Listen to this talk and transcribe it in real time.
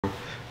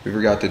We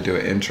forgot to do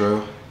an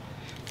intro.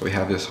 We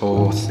have this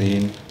whole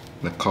scene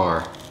in the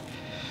car.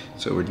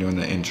 So we're doing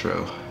the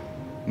intro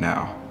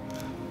now.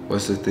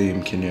 What's the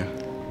theme, Kenya?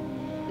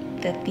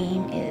 The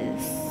theme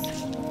is,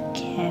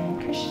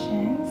 can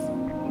Christians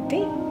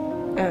date?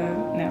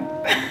 No.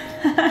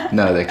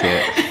 No, they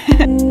can't.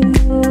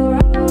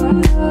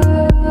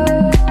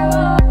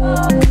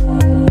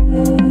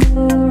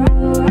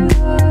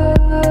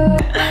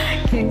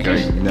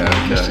 No,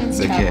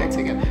 they can't.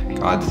 Together?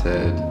 God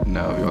said,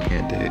 no, y'all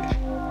can't date.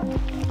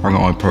 We're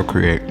gonna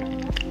procreate.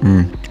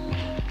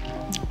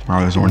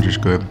 Wow, this orange is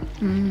good.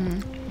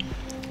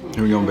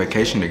 We're going on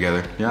vacation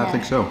together. Yeah, I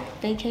think so.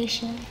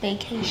 Vacation.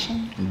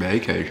 Vacation.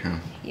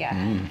 Yeah.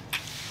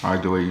 I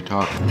like the way you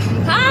talk.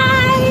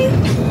 Hi!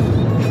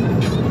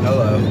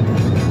 Hello.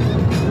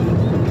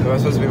 Am I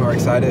supposed to be more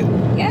excited?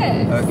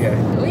 Yes. Okay.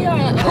 We are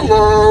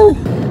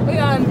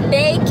on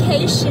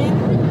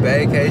vacation.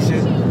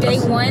 Vacation? Day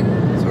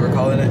 1. So we're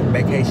calling it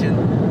vacation?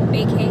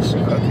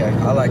 Vacation. Okay,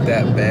 I like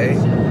that. Bay.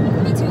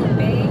 Me too,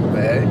 babe.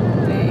 Bay.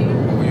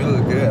 Oh, you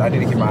look good. I need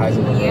to keep my eyes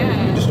on you.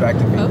 Yeah. You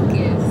distracted me.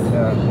 Focus.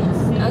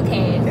 Yeah.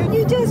 Okay. Can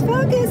you just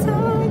focus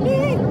on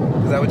me?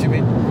 Is that what you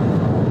mean?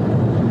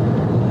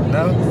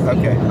 No?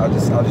 Okay, I'll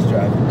just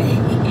drive.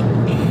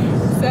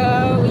 So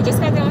we just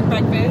got done with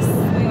breakfast.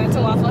 We went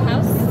to Waffle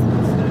House.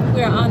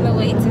 We're on the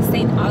way to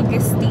St.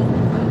 Augustine.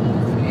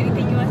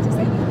 Anything you want to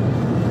say?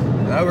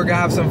 No, we're gonna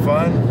have some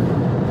fun.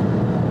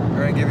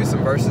 We're gonna give you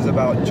some verses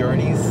about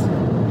journeys.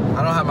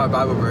 I don't have my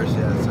Bible verse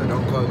yet, so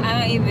don't quote me. I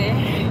don't either.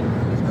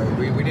 So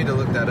we need to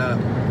look that up.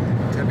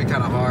 It's gonna be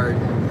kind of hard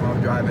while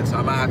I'm driving, so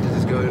I might have to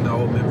just go to the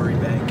old memory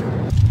bank.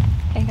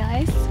 Hey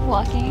guys,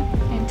 walking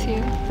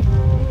into...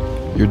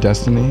 Your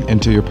destiny,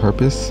 into your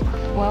purpose.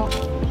 Well,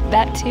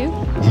 that too.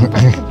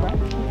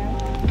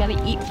 We gotta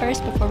eat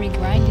first before we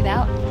grind it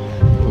out.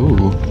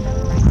 Ooh.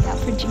 Grind it out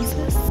for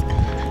Jesus.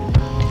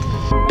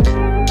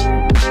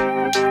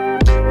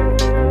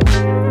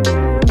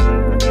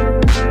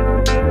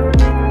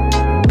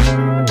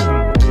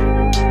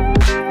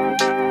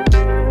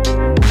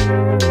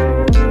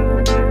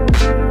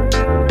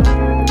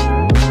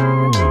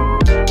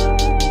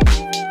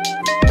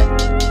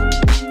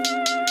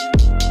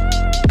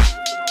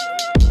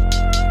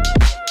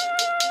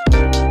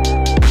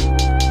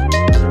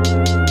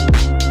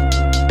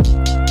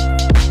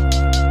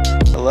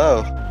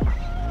 Hello.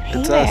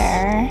 Hey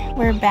there.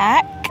 We're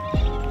back.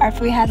 Our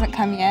food hasn't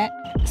come yet,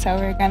 so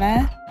we're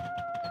gonna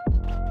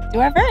do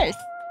our verse.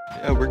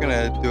 Yeah, we're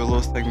gonna do a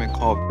little segment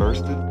called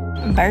Verses.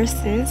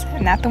 Verses,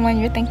 not the one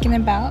you're thinking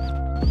about,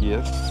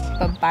 Yes.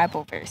 but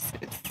Bible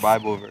verses.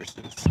 Bible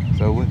verses.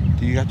 So what,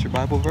 do you got your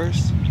Bible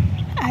verse?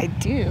 I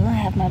do. I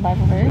have my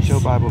Bible verse. What's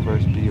your Bible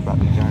verse be about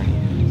the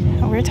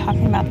journey? We're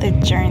talking about the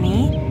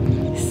journey.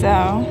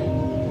 So,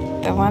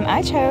 the one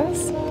I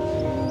chose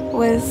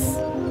was,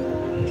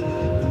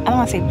 I don't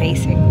want to say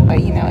basic,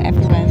 but you know,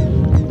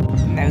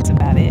 everyone knows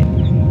about it.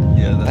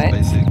 Yeah, that's But-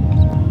 basic.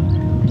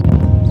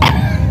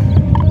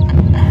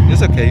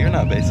 It's okay, you're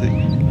not basic.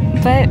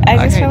 But I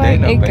just feel like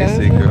no it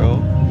basic, goes.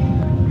 girl.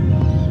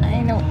 I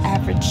ain't no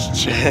average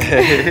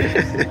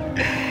chick.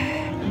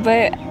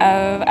 But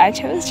I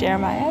chose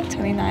Jeremiah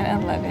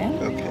 29:11.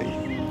 Okay.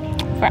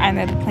 For I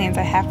know the plans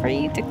I have for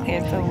you,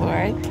 declares the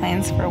Lord,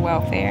 plans for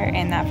welfare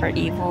and not for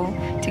evil,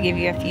 to give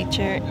you a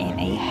future and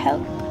a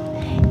hope.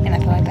 And I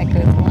feel like that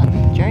goes along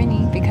with the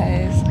journey,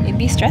 because it'd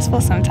be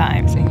stressful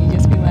sometimes, and you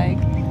just be like,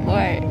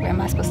 Lord, where am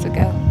I supposed to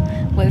go?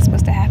 What is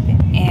supposed to happen?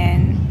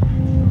 And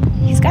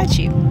He's got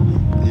you.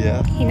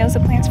 Yeah. He knows the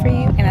plans for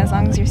you, and as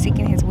long as you're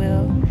seeking His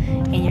will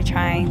and you're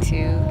trying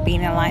to be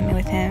in alignment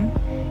with Him,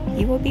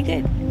 you will be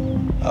good.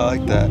 I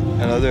like that.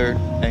 Another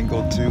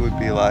angle too would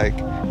be like,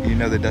 you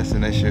know the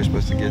destination you're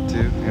supposed to get to,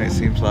 and it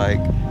seems like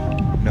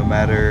no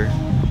matter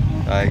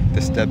like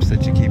the steps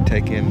that you keep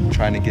taking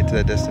trying to get to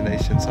that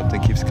destination,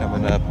 something keeps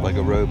coming up like a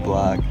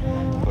roadblock,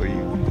 or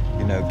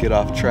you know get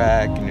off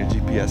track and your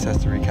GPS has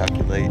to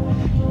recalculate.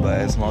 But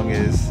as long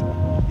as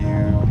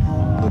you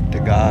look to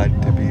God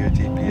to be your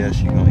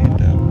GPS, you're gonna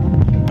end up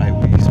right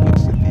where you're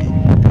supposed to be,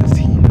 because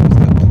He knows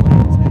the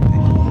plans that He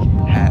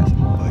has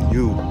for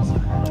you.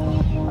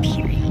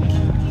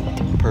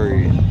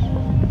 Period.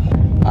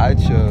 I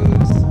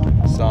chose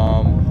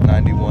Psalm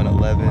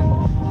 91:11,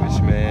 which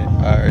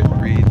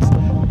reads,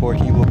 "For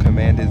He will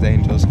command His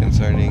angels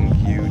concerning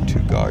you to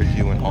guard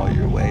you in all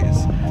your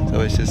ways."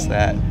 So it's just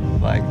that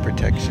like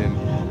protection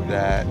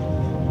that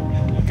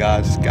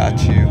God's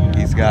got you.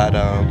 He's got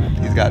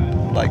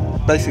like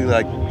basically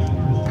like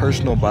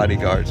personal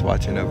bodyguards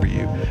watching over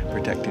you,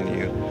 protecting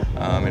you,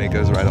 and it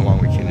goes right along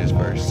with Kenya's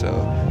verse. So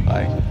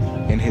like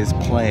in His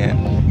plan,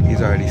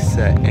 He's already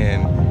set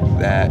in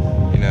that,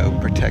 you know,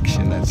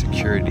 protection, that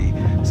security,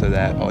 so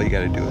that all you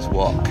got to do is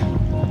walk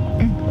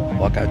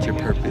out your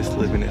purpose,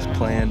 live in His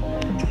plan,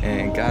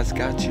 and God's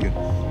got you.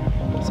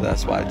 So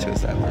that's why I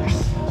chose that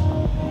verse.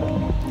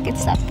 Good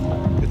stuff.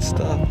 Good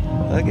stuff.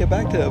 I'll get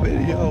back to the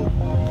video.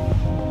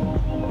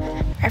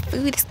 Our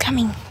food is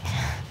coming.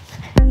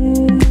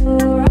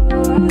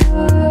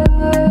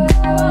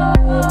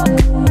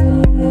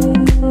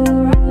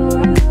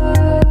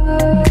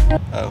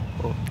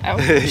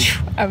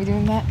 Are we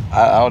doing that?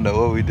 I don't know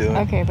what we doing.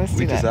 Okay, let's do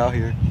We that. just out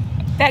here.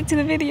 Back to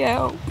the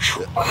video.